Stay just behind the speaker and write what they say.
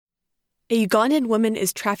A Ugandan woman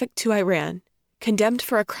is trafficked to Iran, condemned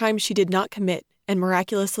for a crime she did not commit, and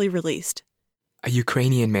miraculously released. A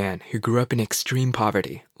Ukrainian man who grew up in extreme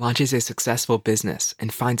poverty launches a successful business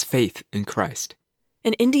and finds faith in Christ.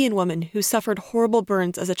 An Indian woman who suffered horrible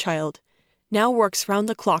burns as a child now works round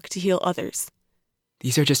the clock to heal others.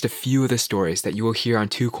 These are just a few of the stories that you will hear on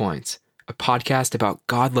Two Coins, a podcast about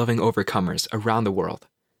God-loving overcomers around the world.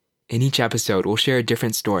 In each episode, we'll share a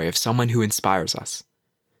different story of someone who inspires us.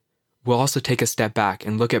 We'll also take a step back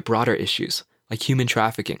and look at broader issues like human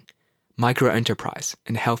trafficking, microenterprise,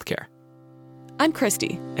 and healthcare. I'm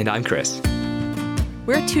Christy. And I'm Chris.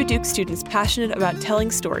 We're two Duke students passionate about telling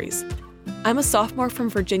stories. I'm a sophomore from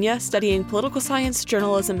Virginia studying political science,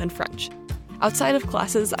 journalism, and French. Outside of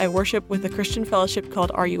classes, I worship with a Christian fellowship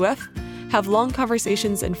called RUF, have long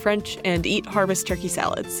conversations in French, and eat harvest turkey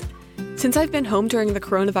salads. Since I've been home during the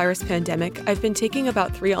coronavirus pandemic, I've been taking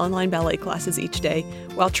about 3 online ballet classes each day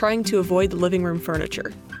while trying to avoid the living room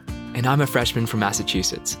furniture. And I'm a freshman from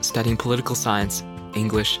Massachusetts studying political science,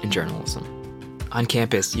 English, and journalism. On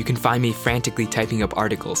campus, you can find me frantically typing up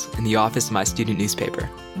articles in the office of my student newspaper,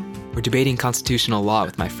 or debating constitutional law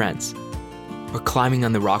with my friends, or climbing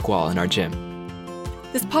on the rock wall in our gym.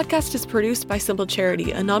 This podcast is produced by Simple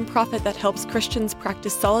Charity, a nonprofit that helps Christians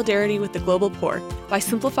practice solidarity with the global poor by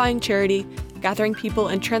simplifying charity, gathering people,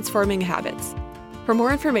 and transforming habits. For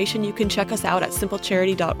more information, you can check us out at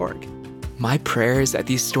simplecharity.org. My prayer is that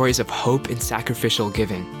these stories of hope and sacrificial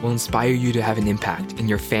giving will inspire you to have an impact in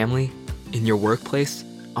your family, in your workplace,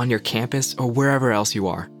 on your campus, or wherever else you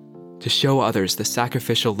are, to show others the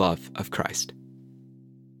sacrificial love of Christ.